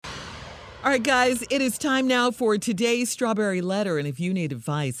All right, guys, it is time now for today's Strawberry Letter. And if you need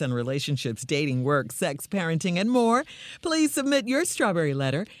advice on relationships, dating, work, sex, parenting, and more, please submit your Strawberry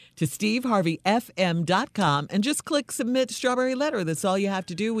Letter to steveharveyfm.com and just click Submit Strawberry Letter. That's all you have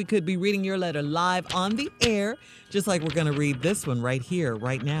to do. We could be reading your letter live on the air, just like we're going to read this one right here,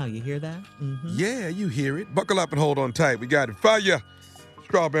 right now. You hear that? Mm-hmm. Yeah, you hear it. Buckle up and hold on tight. We got it. Fire.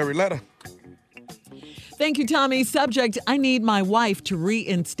 Strawberry Letter. Thank you, Tommy. Subject, I need my wife to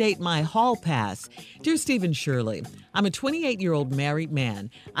reinstate my hall pass. Dear Stephen Shirley, I'm a 28-year-old married man.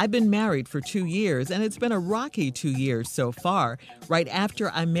 I've been married for 2 years, and it's been a rocky 2 years so far. Right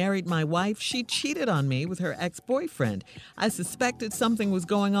after I married my wife, she cheated on me with her ex-boyfriend. I suspected something was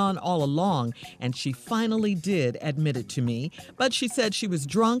going on all along, and she finally did admit it to me, but she said she was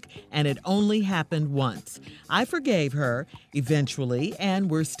drunk and it only happened once. I forgave her eventually, and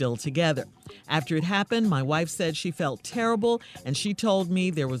we're still together. After it happened, my wife said she felt terrible, and she told me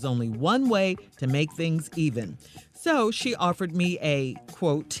there was only one way to make things even. So she offered me a,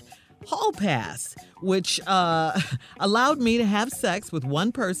 quote, hall pass, which allowed me to have sex with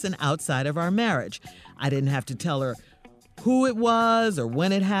one person outside of our marriage. I didn't have to tell her who it was or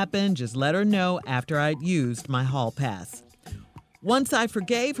when it happened, just let her know after I'd used my hall pass. Once I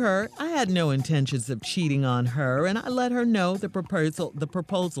forgave her, I had no intentions of cheating on her, and I let her know the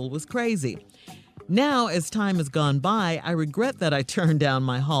proposal was crazy. Now, as time has gone by, I regret that I turned down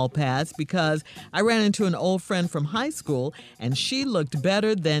my hall pass because I ran into an old friend from high school, and she looked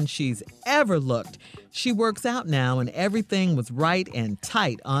better than she's ever looked. She works out now, and everything was right and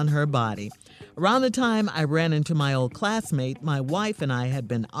tight on her body. Around the time I ran into my old classmate, my wife and I had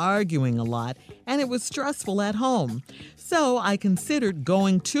been arguing a lot, and it was stressful at home. So I considered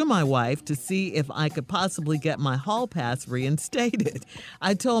going to my wife to see if I could possibly get my hall pass reinstated.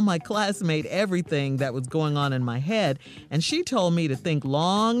 I told my classmate everything that was going on in my head, and she told me to think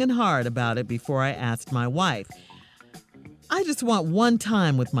long and hard about it before I asked my wife. I just want one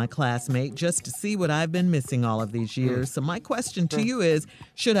time with my classmate just to see what I've been missing all of these years. So my question to you is,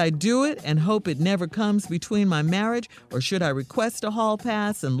 should I do it and hope it never comes between my marriage, or should I request a hall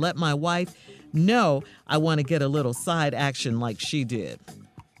pass and let my wife know I want to get a little side action like she did?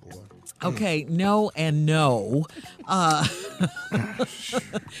 Okay, no and no. And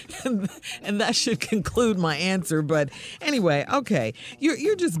that should conclude my answer. But anyway, okay,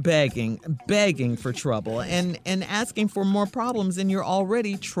 you're just begging for trouble and asking for more problems in your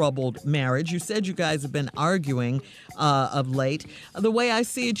already troubled marriage. You said you guys have been arguing of late. The way I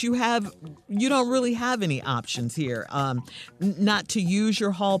see it, you don't really have any options here. Not to use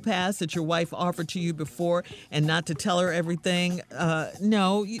your hall pass that your wife offered to you before, and not to tell her everything.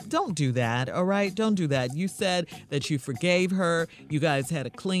 No, don't do that, all right? Don't do that. You said that you forgave her. You guys had a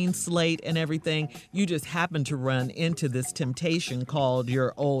clean slate and everything. You just happened to run into this temptation called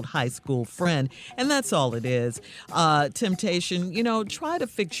your old high school friend, and that's all it is. Temptation, try to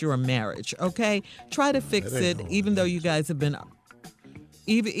fix your marriage, okay? Try to fix it, even though you guys have been,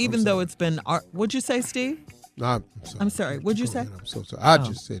 even though it's been, what'd you say, Steve? No, I'm sorry. What'd you say? I'm so sorry. I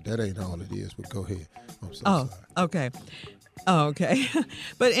just said that ain't all it is, but go ahead. I'm so sorry. Okay. Oh, okay.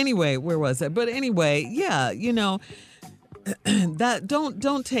 But anyway, where was I? But anyway, yeah, that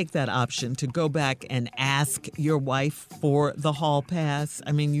don't take that option to go back and ask your wife for the hall pass.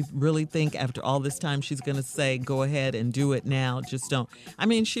 I mean, you really think after all this time she's going to say, go ahead and do it now? Just don't. I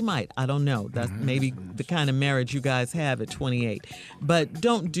mean, she might. I don't know. That's maybe the kind of marriage you guys have at 28. But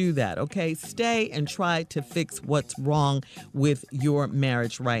don't do that, okay? Stay and try to fix what's wrong with your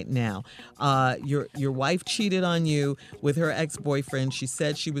marriage right now. Your wife cheated on you with her ex-boyfriend. She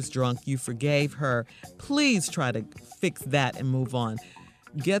said she was drunk. You forgave her. Please try to fix that and move on.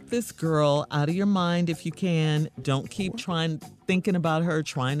 Get this girl out of your mind if you can. Don't keep thinking about her,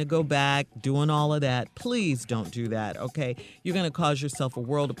 trying to go back, doing all of that. Please don't do that, okay? You're going to cause yourself a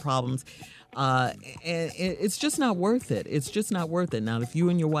world of problems. And it's just not worth it. It's just not worth it. Now, if you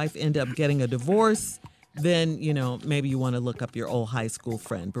and your wife end up getting a divorce, then, maybe you want to look up your old high school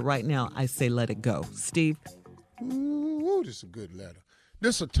friend. But right now, I say let it go. Steve? Ooh, this is a good letter.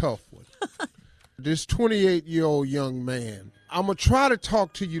 This is a tough one. This 28-year-old young man, I'm going to try to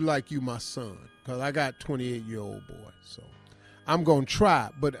talk to you like you my son, because I got 28-year-old boy. So I'm going to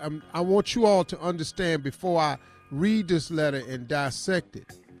try, but I want you all to understand before I read this letter and dissect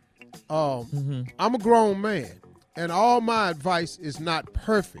it. I'm a grown man, and all my advice is not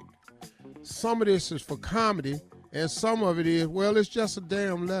perfect. Some of this is for comedy, and some of it is, well, it's just a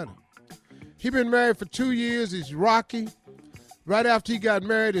damn letter. He been married for 2 years. He's rocky. Right after he got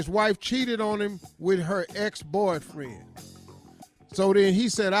married, his wife cheated on him with her ex-boyfriend. So then he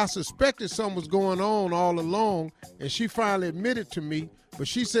said, I suspected something was going on all along, and she finally admitted to me, but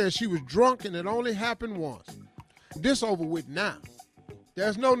she said she was drunk and it only happened once. This over with now.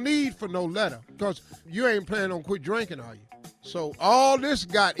 There's no need for no letter, because you ain't planning on quit drinking, are you? So all this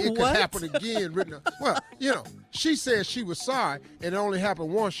could happen again written up. Well, she said she was sorry, and it only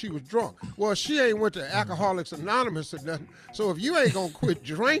happened once she was drunk. Well, she ain't went to Alcoholics Anonymous or nothing. So if you ain't gonna quit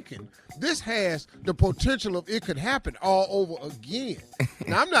drinking, this has the potential of it could happen all over again.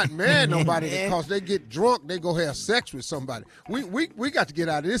 Now, I'm not mad at nobody because they get drunk, they go have sex with somebody. We got to get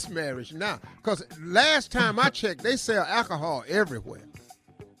out of this marriage now, because last time I checked, they sell alcohol everywhere.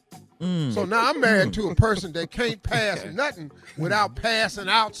 So now I'm married to a person that can't pass nothing without passing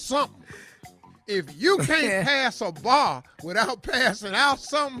out something. If you can't pass a bar without passing out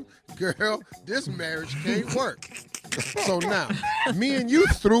something, girl, this marriage can't work. So now, me and you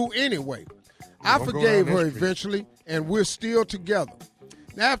through anyway. I forgave her eventually, and we're still together.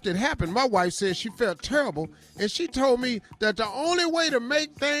 Now, after it happened, my wife said she felt terrible, and she told me that the only way to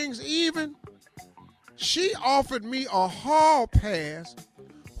make things even, she offered me a hall pass,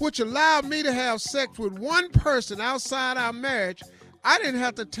 which allowed me to have sex with one person outside our marriage. I didn't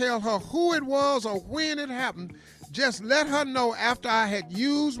have to tell her who it was or when it happened. Just let her know after I had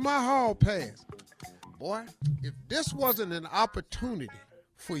used my hall pass. Boy, if this wasn't an opportunity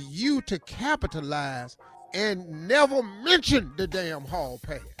for you to capitalize and never mention the damn hall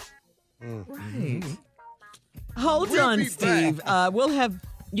pass. Right. Hold on, Steve. We'll have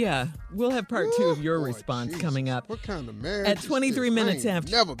part two of your response coming up. What kind of marriage at 23 minutes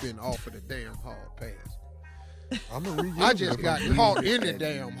after. Never been offered a damn hall pass. I just got caught in the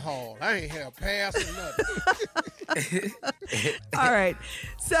damn hall. I ain't have pass or nothing. All right.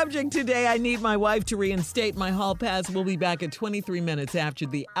 Subject today, I need my wife to reinstate my hall pass. We'll be back at 23 minutes after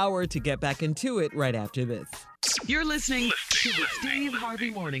the hour to get back into it right after this. You're listening to the Steve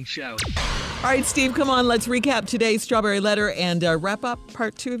Harvey Morning Show. All right, Steve, come on. Let's recap today's Strawberry Letter and wrap up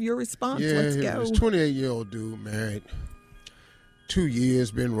part two of your response. Yeah, let's go. This 28-year-old dude married. 2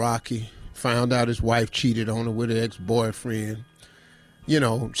 years, been rocky. Found out his wife cheated on her with her ex-boyfriend.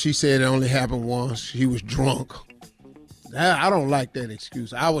 She said it only happened once. He was drunk. I don't like that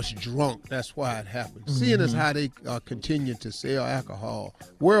excuse. I was drunk. That's why it happened. Seeing as how they continue to sell alcohol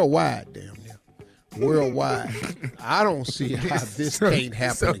worldwide, damn near. Worldwide. I don't see how this can't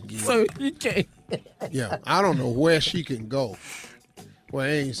happen again. So you can't. Yeah, I don't know where she can go. Well,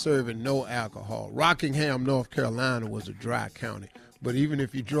 they ain't serving no alcohol. Rockingham, North Carolina was a dry county. But even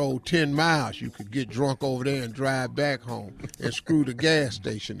if you drove 10 miles, you could get drunk over there and drive back home and screw the gas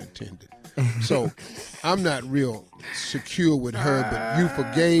station attendant. So I'm not real secure with her, but you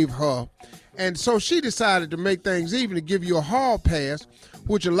forgave her. And so she decided to make things even, to give you a hall pass,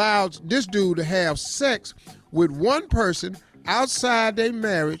 which allows this dude to have sex with one person outside their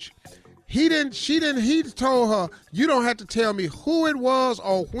marriage. He told her, you don't have to tell me who it was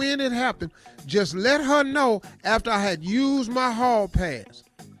or when it happened. Just let her know after I had used my hall pass.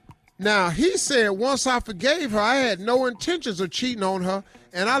 Now, he said once I forgave her, I had no intentions of cheating on her,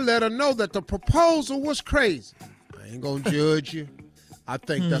 and I let her know that the proposal was crazy. I ain't gonna judge you. I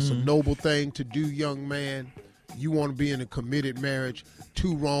think that's a noble thing to do, young man. You want to be in a committed marriage.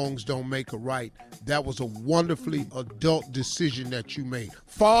 2 wrongs don't make a right. That was a wonderfully adult decision that you made.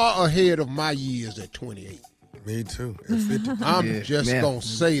 Far ahead of my years at 28. Me too. At 50. I'm going to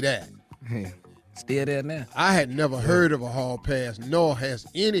say that. Yeah. Still there now. I had never heard of a hall pass, nor has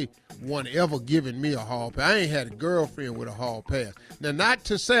anyone ever given me a hall pass. I ain't had a girlfriend with a hall pass. Now, not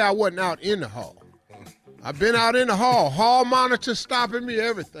to say I wasn't out in the hall. I've been out in the hall. Hall monitor stopping me,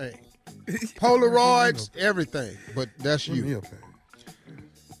 everything. Polaroids, everything. But that's you.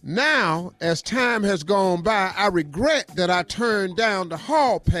 Now, as time has gone by, I regret that I turned down the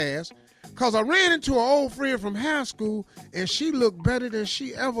hall pass, because I ran into an old friend from high school, and she looked better than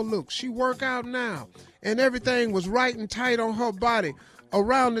she ever looked. She work out now, and everything was right and tight on her body.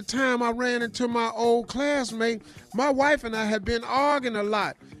 Around the time I ran into my old classmate, my wife and I had been arguing a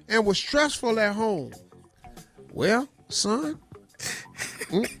lot and was stressful at home. Well, son,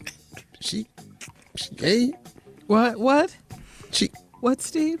 she gave. What? What,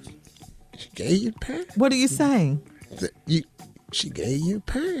 Steve? She gave you a pass. What are you saying? She gave you a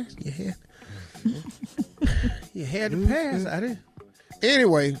pass. You had the pass. I didn't.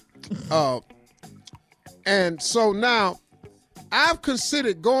 Anyway, and so now I've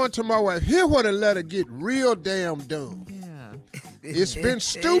considered going to my wife. Here where the letter get real damn dumb. Yeah. It's been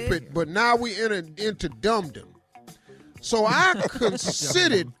stupid, but now we entered into dumb. So I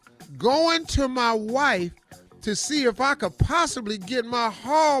considered going to my wife to see if I could possibly get my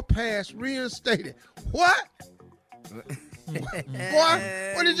hall pass reinstated. What?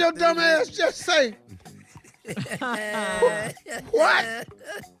 Boy, what did your dumb ass just say? What?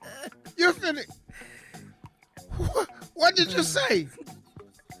 You finna... What did you say?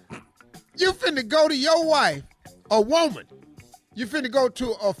 You finna go to your wife, a woman. You finna go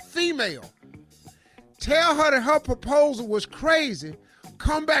to a female. Tell her that her proposal was crazy.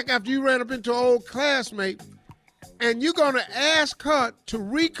 Come back after you ran up into an old classmate, and you're gonna ask her to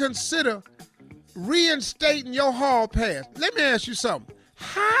reconsider reinstating your hall pass. Let me ask you something.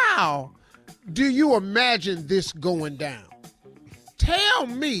 How do you imagine this going down? Tell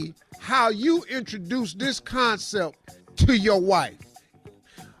me how you introduce this concept to your wife.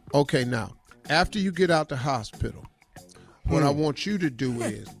 Okay, now, after you get out the hospital, what I want you to do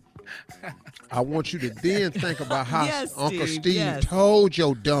is, I want you to then think about how Yes, Uncle Steve, Steve yes. told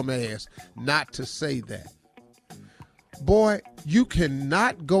your dumb ass not to say that. Boy, you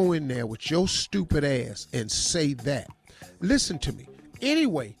cannot go in there with your stupid ass and say that. Listen to me.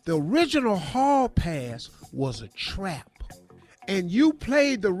 Anyway, the original hall pass was a trap. And you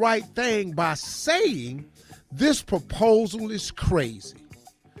played the right thing by saying this proposal is crazy.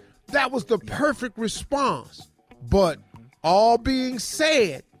 That was the perfect response. But all being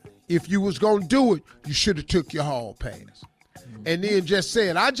said, if you was going to do it, you should have took your hall pass. And then just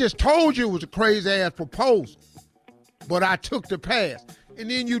said, I just told you it was a crazy ass proposal, but I took the pass. And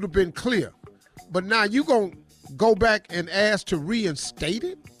then you'd have been clear. But now you going to go back and ask to reinstate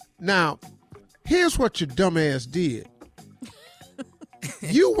it? Now, here's what your dumb ass did.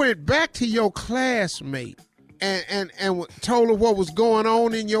 You went back to your classmate and told her what was going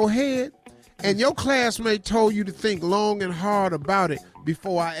on in your head, and your classmate told you to think long and hard about it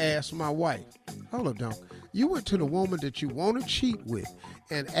before I asked my wife. Hold up, Don. You went to the woman that you want to cheat with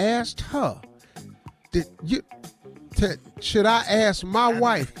and asked her, should I ask my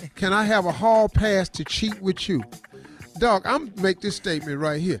wife, can I have a hall pass to cheat with you? Dog, I'm make this statement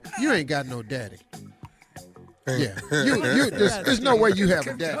right here. You ain't got no daddy. Yeah, there's no way you have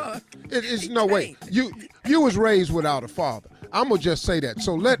a daddy. It's no way. You was raised without a father. I'm gonna just say that.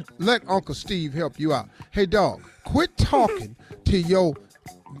 So let Uncle Steve help you out. Hey, dog, quit talking to your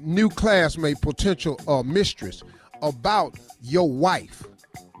new classmate, potential mistress, about your wife.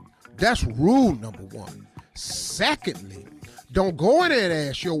 That's rule number one. Secondly, don't go in there and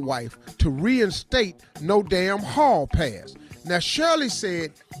ask your wife to reinstate no damn hall pass. Now, Shirley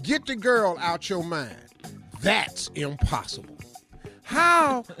said, get the girl out your mind. That's impossible.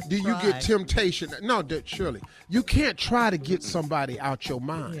 How do you get temptation? No, Shirley, you can't try to get somebody out your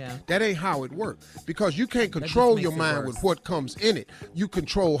mind. Yeah. That ain't how it works, because you can't control your mind with what comes in it. You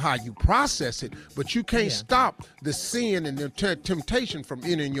control how you process it, but you can't stop the sin and the temptation from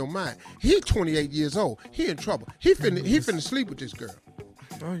entering your mind. He's 28 years old. He in trouble. He finna sleep with this girl.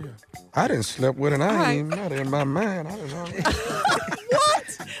 Oh, yeah. I didn't sleep with it. I ain't even not in my mind. I was already...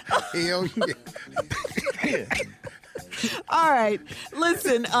 What? Hell yeah. All right.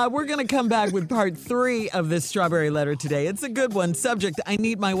 Listen, we're going to come back with part 3 of this strawberry letter today. It's a good one. Subject, I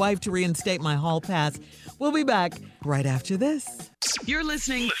need my wife to reinstate my hall pass. We'll be back right after this. You're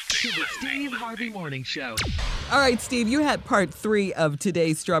listening to the Steve Harvey Morning Show. All right, Steve, you had part 3 of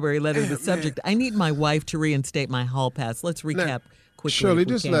today's strawberry letter. The subject, I need my wife to reinstate my hall pass. Let's recap quickly. Shirley,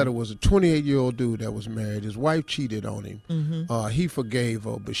 this letter was a 28-year-old dude that was married. His wife cheated on him. Mm-hmm. He forgave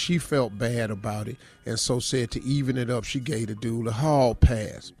her, but she felt bad about it, and so said to even it up, she gave the dude a hall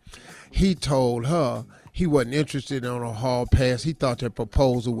pass. He told her he wasn't interested in a hall pass. He thought that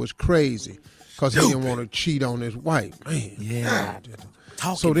proposal was crazy because he didn't want to cheat on his wife. Man, Yeah.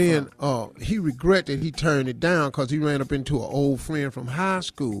 so then he regretted he turned it down because he ran up into an old friend from high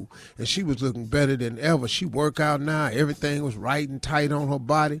school, and she was looking better than ever. She work out now. Everything was right and tight on her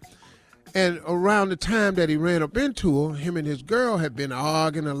body. And around the time that he ran up into her, him and his girl had been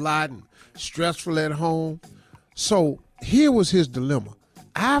arguing a lot and stressful at home. So here was his dilemma.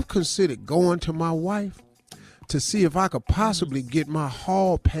 I've considered going to my wife to see if I could possibly get my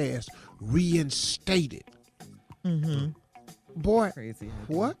hall pass reinstated. Mm-hmm. Boy, Crazy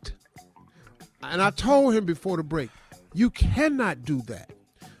idea. what? And I told him before the break, you cannot do that.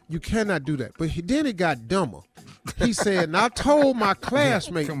 You cannot do that. But then it got dumber. He said, and I told my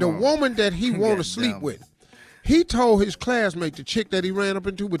classmate, the woman that he want to sleep with, he told his classmate, the chick that he ran up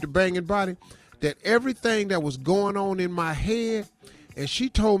into with the banging body, that everything that was going on in my head, and she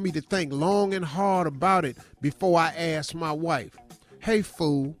told me to think long and hard about it before I asked my wife. Hey,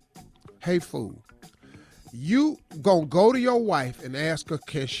 fool. You gonna go to your wife and ask her,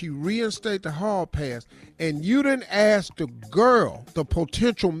 can she reinstate the hall pass? And you didn't ask the girl, the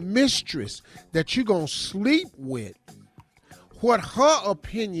potential mistress that you gonna sleep with, what her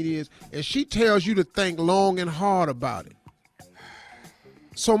opinion is, and she tells you to think long and hard about it.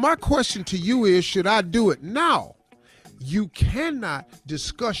 So my question to you is, should I do it? No. You cannot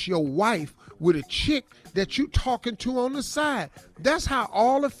discuss your wife with a chick that you talking to on the side. That's how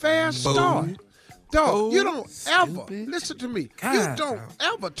all affairs start. Dog, you don't ever, listen to me, you don't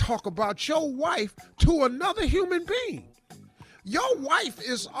ever talk about your wife to another human being. Your wife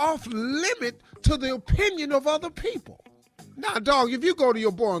is off limit to the opinion of other people. Now, dog, if you go to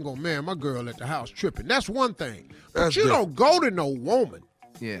your boy and go, man, my girl at the house tripping, that's one thing. But you don't go to no woman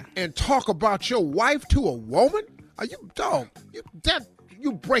and talk about your wife to a woman? Are you, dog,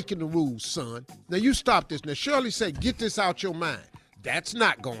 you breaking the rules, son. Now, you stop this. Now, Shirley said, get this out your mind. That's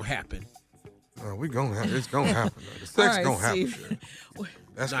not going to happen. It's going to happen. The sex going to happen.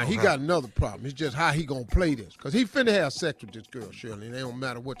 That's now, he got another problem. It's just how he going to play this. Because he finna have sex with this girl, Shirley, and it don't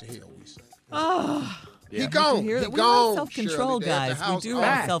matter what the hell we say. He gone. We have self-control, Shirley, guys. We do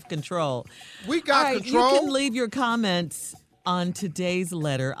have self-control. We got control. You can leave your comments on today's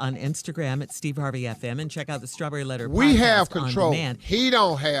letter on Instagram at Steve Harvey FM and check out the Strawberry Letter podcast. We have control. On demand. He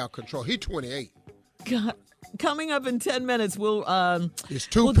don't have control. He 28. God, coming up in 10 minutes, we'll it's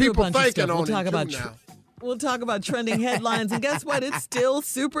two we'll people do a bunch thinking of stuff. on it now. We'll talk about trending headlines, and guess what? It's still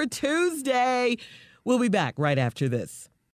Super Tuesday. We'll be back right after this.